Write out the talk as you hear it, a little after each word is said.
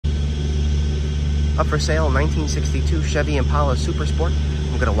Up for sale, 1962 Chevy Impala Super Sport.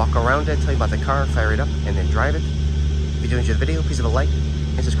 I'm going to walk around it, tell you about the car, fire it up, and then drive it. If you do enjoy the video, please leave a like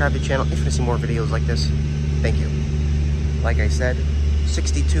and subscribe to the channel if you want to see more videos like this. Thank you. Like I said,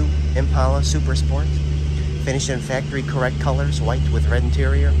 62 Impala Super Sport. Finished in factory correct colors, white with red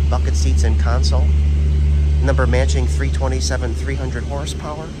interior, bucket seats and console. Number matching 327 300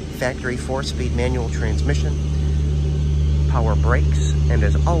 horsepower, factory 4-speed manual transmission, power brakes, and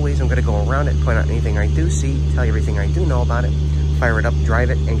as always, I'm going to go around it, point out anything I do see, tell you everything I do know about it, fire it up, drive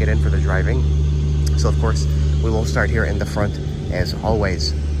it, and get in for the driving. So of course, we will start here in the front as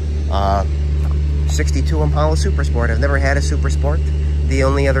always. 62 Impala Super Sport. I've never had a Super Sport. The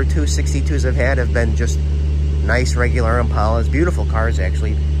only other two 62s I've had have been just nice regular Impalas, beautiful cars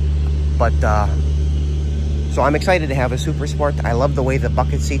actually. But so I'm excited to have a Super Sport. I love the way the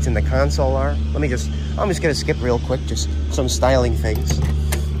bucket seats and the console are. I'm just gonna skip real quick, just some styling things.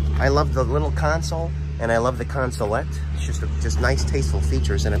 I love the little console and I love the consolette. It's just nice, tasteful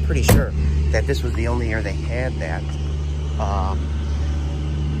features, and I'm pretty sure that this was the only year they had that.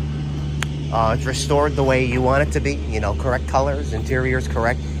 It's restored the way you want it to be, you know, correct colors, interior's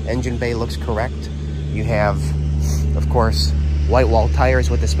correct, engine bay looks correct. You have, of course, white wall tires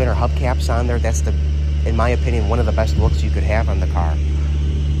with the spinner hubcaps on there. That's in my opinion, one of the best looks you could have on the car.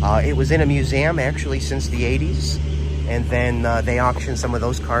 It was in a museum actually since the 80s, and then they auctioned some of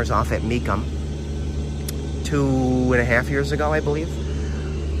those cars off at Mecum 2.5 years ago, I believe.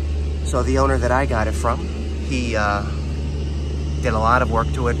 So the owner that I got it from, he did a lot of work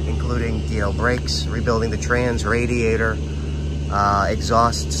to it, including, you know, brakes, rebuilding the trans, radiator,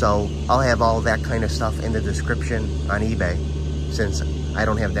 exhaust. So I'll have all that kind of stuff in the description on eBay, since I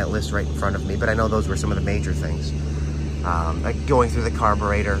don't have that list right in front of me, but I know those were some of the major things. Like going through the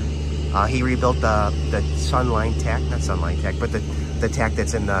carburetor. He rebuilt the Sunline tack, not Sunline tack, but the tack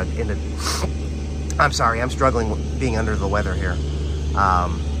that's in the I'm sorry, I'm struggling with being under the weather here.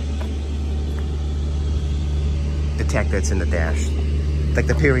 The tack that's in the dash, like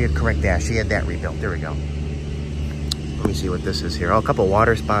the period correct dash, he had that rebuilt. There we go. Let me see what this is here. Oh, a couple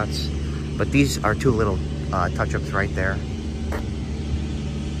water spots, but these are two little touch-ups right there.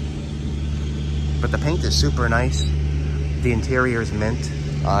 But the paint is super nice. The interior is mint.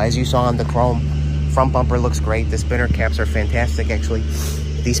 As you saw on the chrome, front bumper looks great. The spinner caps are fantastic, actually.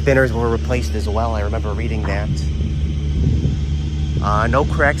 These spinners were replaced as well. I remember reading that. No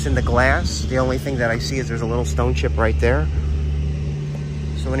cracks in the glass. The only thing that I see is there's a little stone chip right there.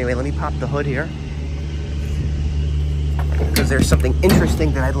 So anyway, let me pop the hood here, because there's something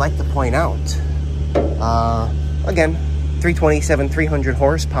interesting that I'd like to point out. Again, 327 300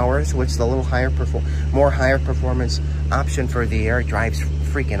 horsepower, which is the little more higher performance option for the air. It drives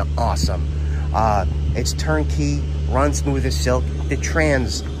freaking awesome. It's turnkey, runs smooth as silk. The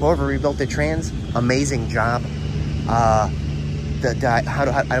trans, whoever rebuilt the trans, amazing job. I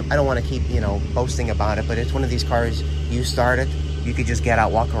don't want to keep, you know, boasting about it, but it's one of these cars, you start it, you could just get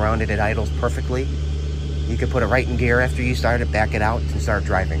out, walk around it idles perfectly. You could put it right in gear after you start it, back it out, and start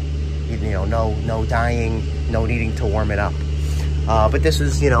driving. You know, no dying, no needing to warm it up. But this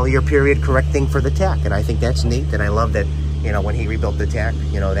is, you know, your period correcting for the tack, and I think that's neat, and I love that, you know, when he rebuilt the tack,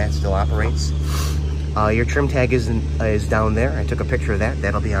 you know, that still operates. Your trim tag is down there. I took a picture of that.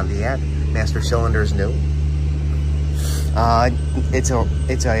 That'll be on the ad. Master cylinder is new. It's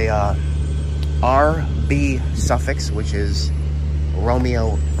a RB suffix, which is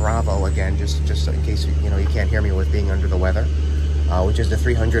Romeo Bravo, again, just in case you know you can't hear me with being under the weather. Which is the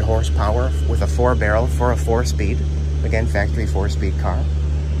 300 horsepower with a 4-barrel for a 4-speed. Again, factory 4-speed car.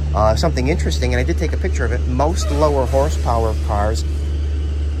 Something interesting, and I did take a picture of it, most lower horsepower cars,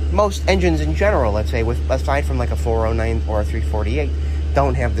 most engines in general, let's say, aside from like a 409 or a 348,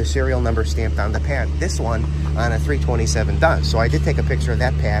 don't have the serial number stamped on the pad. This one on a 327 does. So I did take a picture of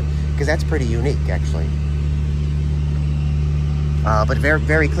that pad, because that's pretty unique, actually. But very,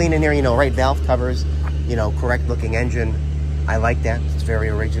 very clean in there, you know, right valve covers, you know, correct looking engine. I like that. It's very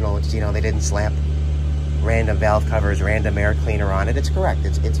original. It's, you know, they didn't slap random valve covers, random air cleaner on it. It's correct.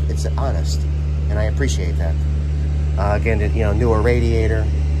 It's honest, and I appreciate that. Again, you know, newer radiator.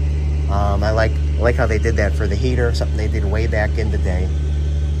 I like how they did that for the heater. Something they did way back in the day.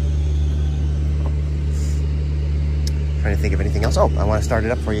 Trying to think of anything else. Oh, I want to start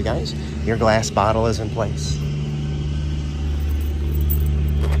it up for you guys. Your glass bottle is in place.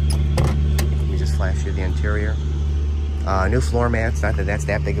 Let me just flash you the interior. New floor mats, not that that's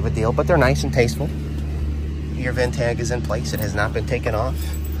that big of a deal, but they're nice and tasteful. Your VIN tag is in place. It has not been taken off.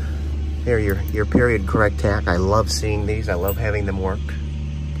 Here, your period correct tack. I love seeing these. I love having them work.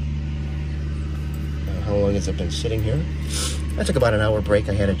 How long has it been sitting here? I took about an hour break.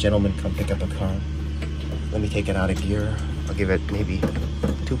 I had a gentleman come pick up a car. Let me take it out of gear. I'll give it maybe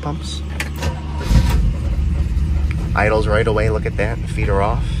 2 pumps. Idles right away, look at that, feet are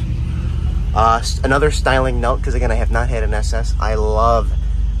off. Another styling note, because again, I have not had an SS. I love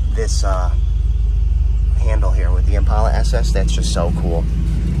this handle here with the Impala SS. That's just so cool.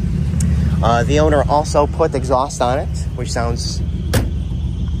 The owner also put exhaust on it, which sounds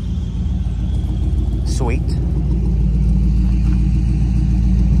sweet.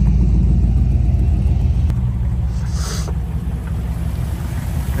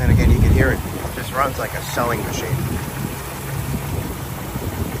 And again, you can hear it. It just runs like a sewing machine.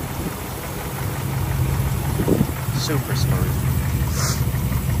 Super smooth.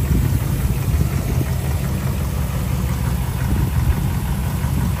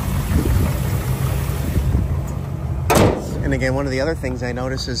 And again, one of the other things I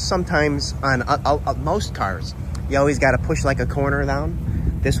notice is sometimes on most cars, you always got to push like a corner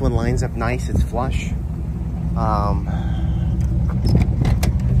down. This one lines up nice, it's flush. What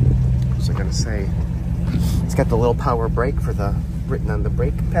was I gonna say? It's got the little power brake for the written on the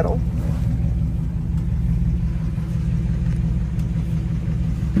brake pedal.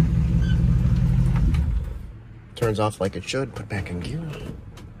 Turns off like it should, put back in gear.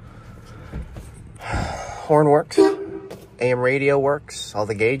 Horn works. AM radio works, all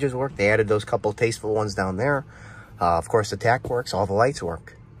the gauges work. They added those couple tasteful ones down there. Of course, the tack works, all the lights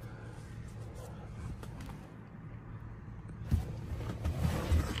work.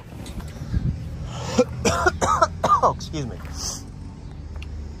 Oh, excuse me.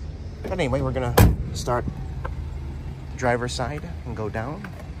 But anyway, we're gonna start driver's side and go down.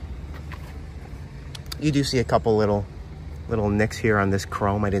 You do see a couple little nicks here on this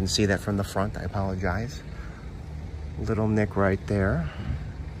chrome. I didn't see that from the front, I apologize. Little nick right there,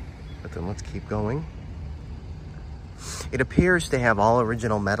 but then let's keep going. It appears to have all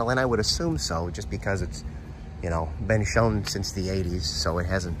original metal, and I would assume so, just because it's, you know, been shown since the 80s, so it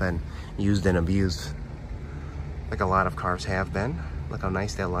hasn't been used and abused like a lot of cars have been. Look how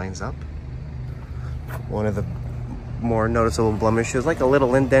nice that lines up. One of the more noticeable blemishes, like a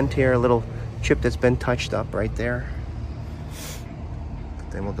little indent here, a little chip that's been touched up right there.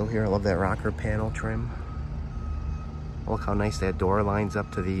 Then we'll go here. I love that rocker panel trim. Look how nice that door lines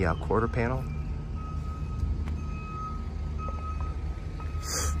up to the quarter panel.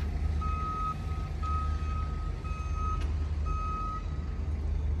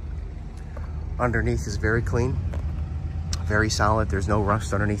 Underneath is very clean, very solid. There's no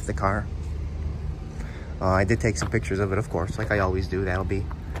rust underneath the car. I did take some pictures of it, of course, like I always do. That'll be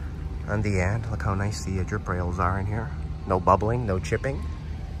on the end. Look how nice the drip rails are in here. No bubbling, no chipping.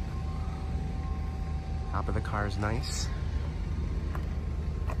 Top of the car is nice.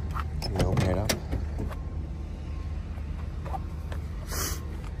 Let me open it up.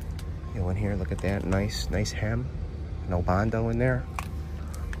 Go in here, look at that, nice hem. No Bondo in there.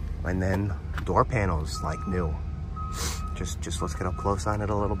 And then door panels like new. Just let's get up close on it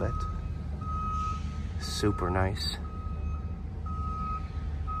a little bit. Super nice.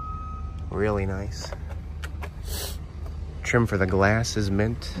 Really nice. Trim for the glass is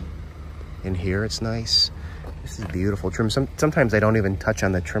mint. In here it's nice. This is beautiful trim. Sometimes I don't even touch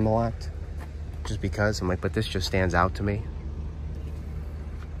on the trim a lot, just because I'm like, but this just stands out to me.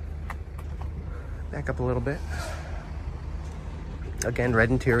 Back up a little bit. Again,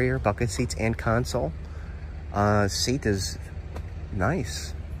 red interior, bucket seats and console. Seat is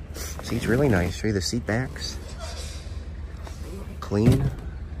nice. Seat's really nice. Show you the seat backs. Clean.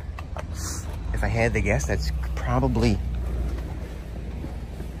 If I had to guess, that's probably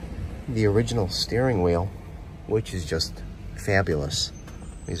the original steering wheel, which is just fabulous.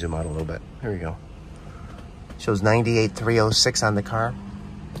 Let me zoom out a little bit. Here we go. Shows 98,306 on the car.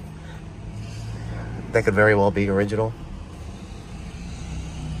 That could very well be original.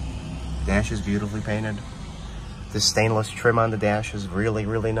 Dash is beautifully painted. This stainless trim on the dash is really,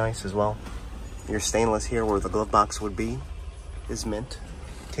 really nice as well. Your stainless here where the glove box would be is mint.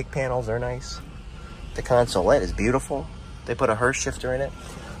 Kick panels are nice. The consolette is beautiful. They put a Hurst shifter in it.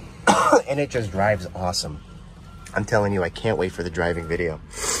 And it just drives awesome. I'm telling you, I can't wait for the driving video.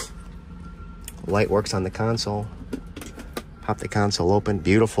 Light works on the console. Pop the console open.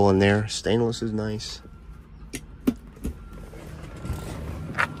 Beautiful in there. Stainless is nice.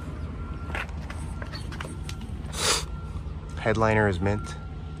 Headliner is mint.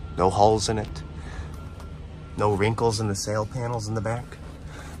 No holes in it. No wrinkles in the sail panels in the back.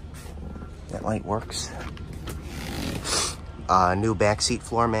 That light works. New back seat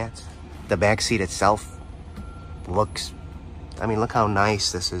floor mat. The back seat itself looks, I mean, look how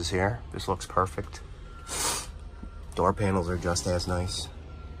nice this is here. This looks perfect. Door panels are just as nice.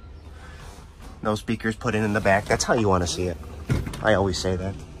 No speakers put in the back. That's how you want to see it. I always say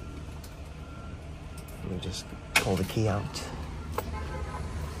that. Let me just pull the key out.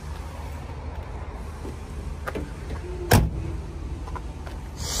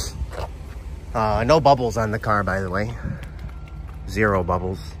 No bubbles on the car, by the way. 0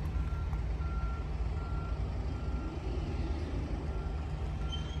 bubbles.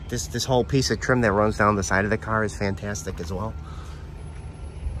 This whole piece of trim that runs down the side of the car is fantastic as well.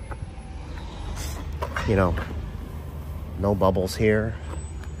 You know, no bubbles here.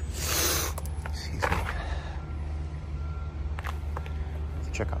 Excuse me. Let's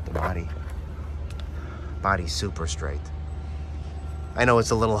check out the body. Body's super straight. I know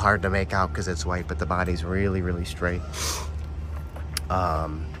it's a little hard to make out because it's white, but the body's really, really straight.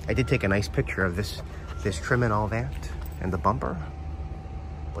 I did take a nice picture of this trim and all that, and the bumper,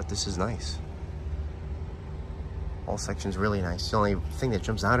 but this is nice. All sections really nice. The only thing that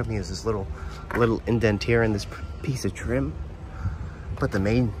jumps out at me is this little indent here in this piece of trim. But the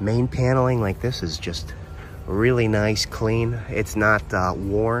main paneling like this is just really nice, clean. It's not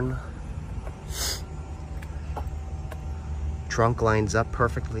worn. Trunk lines up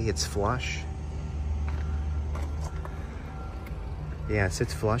perfectly. It's flush. Yeah, it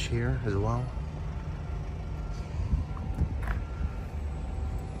sits flush here as well.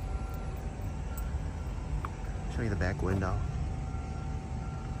 Show you the back window.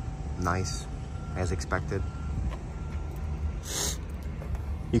 Nice, as expected.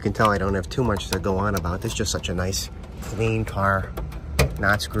 You can tell I don't have too much to go on about. This is just such a nice, clean car,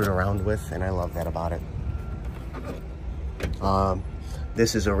 not screwed around with, and I love that about it.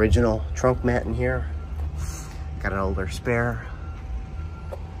 This is original trunk mat in here. Got an older spare.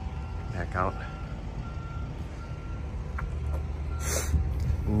 Back out.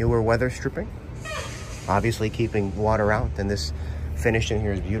 Newer weather stripping. Obviously keeping water out, and this finish in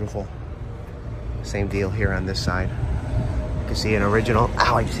here is beautiful. Same deal here on this side. You can see an original,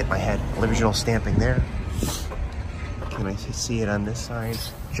 ow, I just hit my head. Original stamping there. Can I see it on this side?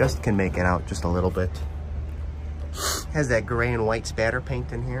 Just can make it out just a little bit. Has that gray and white spatter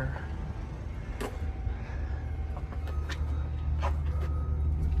paint in here.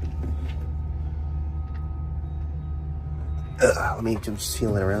 Let me just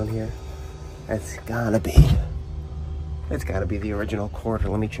feel it around here. It's gotta be the original quarter.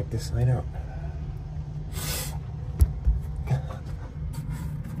 Let me check this side out.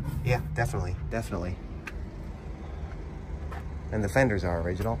 Yeah, definitely. And the fenders are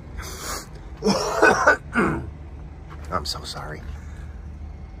original. I'm so sorry.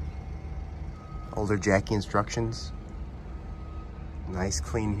 Older Jackie instructions. Nice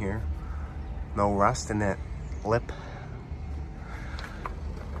clean here. No rust in that lip.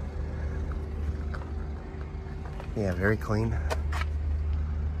 Yeah, very clean.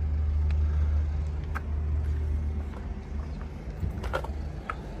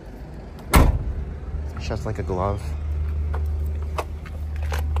 Shuts like a glove.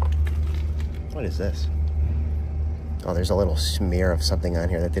 What is this? Oh, there's a little smear of something on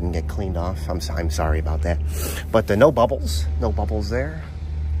here that didn't get cleaned off. I'm sorry about that. But no bubbles there.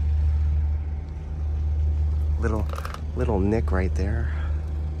 Little nick right there.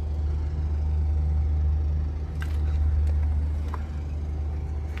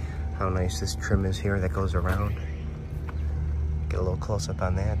 How nice this trim is here that goes around. Get a little close up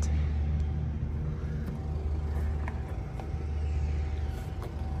on that.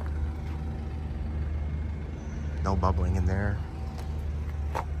 No bubbling in there.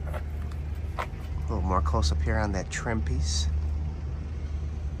 A little more close up here on that trim piece.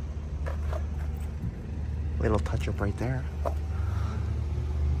 Little touch up right there.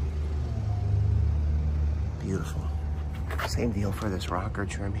 Beautiful. Same deal for this rocker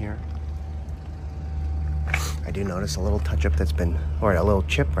trim here. I do notice a little touch up that's been, or a little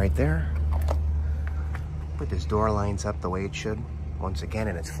chip right there. But this door lines up the way it should, once again,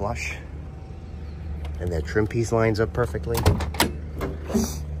 and it's flush. And that trim piece lines up perfectly.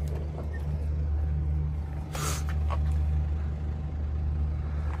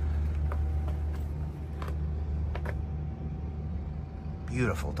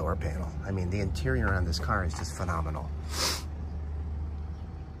 Beautiful door panel. I mean, the interior on this car is just phenomenal.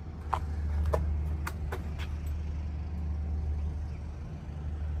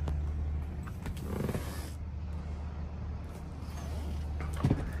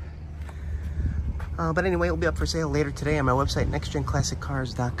 But anyway, it'll be up for sale later today on my website,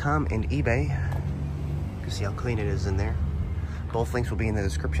 nextgenclassiccars.com, and eBay. You can see how clean it is in there. Both links will be in the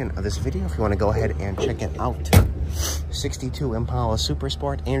description of this video if you want to go ahead and check it out. 62 Impala Super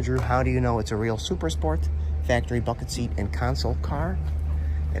Sport. Andrew, how do you know it's a real Super Sport? Factory bucket seat and console car.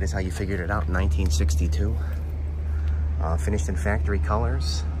 That is how you figured it out in 1962. Finished in factory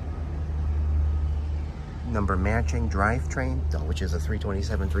colors. Number matching drivetrain, which is a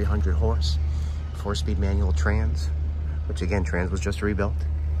 327 300 horse. 4-speed manual trans, which again, trans was just rebuilt.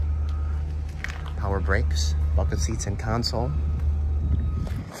 Power brakes, bucket seats and console.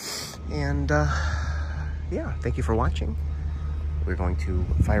 And yeah, thank you for watching. We're going to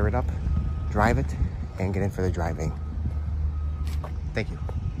fire it up, drive it, and get in for the driving. Thank you.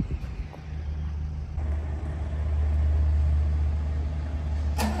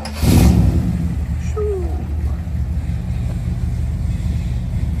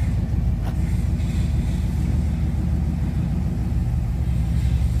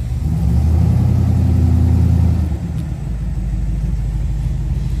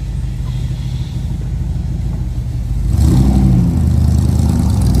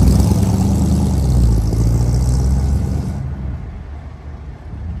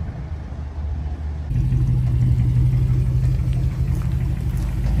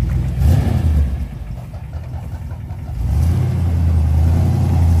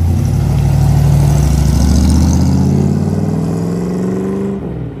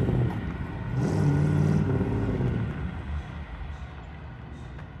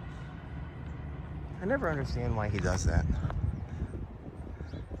 I never understand why he does that.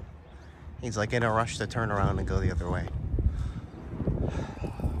 He's like in a rush to turn around and go the other way.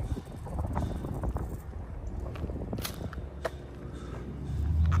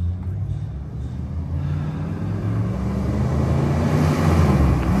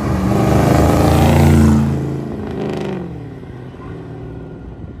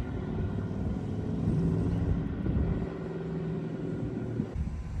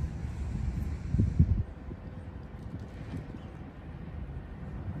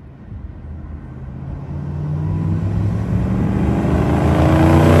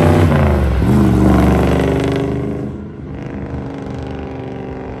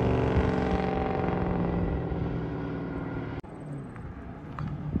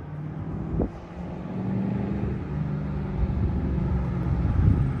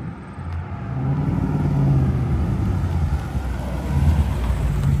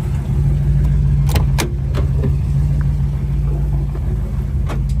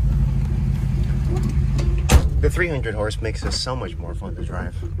 The 300 horse makes this so much more fun to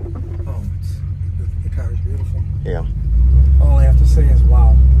drive. Oh, the car is beautiful. Yeah. All I have to say is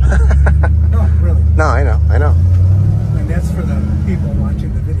wow. No, really. No, I know. And that's for the people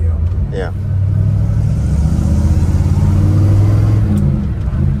watching the video. Yeah.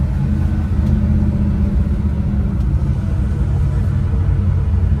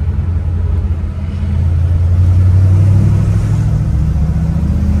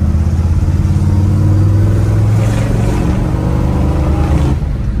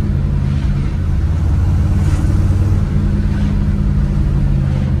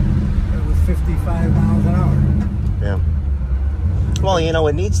 Well, you know,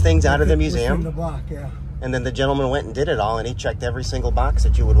 it needs things out of the museum. The block, yeah. And then the gentleman went and did it all, and he checked every single box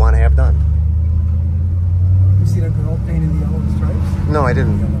that you would want to have done. You see that girl painting the yellow stripes? No, I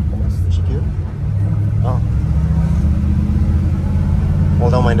didn't. Is she cute? Yeah. Oh.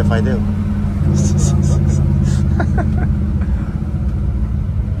 Well, don't mind if I do.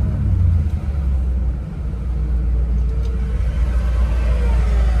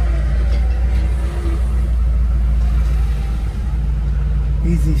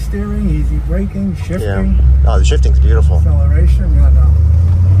 Easy steering, easy braking, shifting. Yeah. Oh, the shifting's beautiful. Acceleration, yeah, no.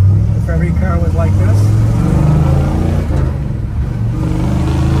 If every car was like this.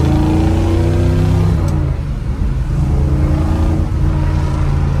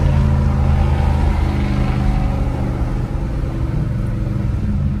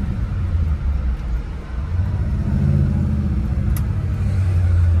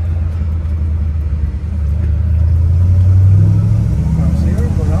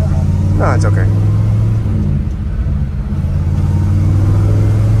 No, it's okay.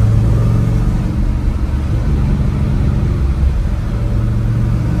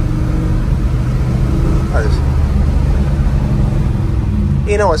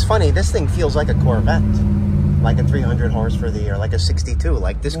 You know, it's funny. This thing feels like a Corvette, like a 300 horse for the year, like a 62.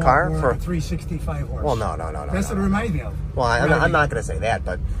 Like this car for a 365 horse. Well, no. That's what it reminds me of. Well, I'm not going to say that,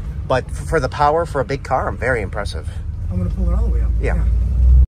 but for the power for a big car, I'm very impressive. I'm going to pull it all the way up. Yeah.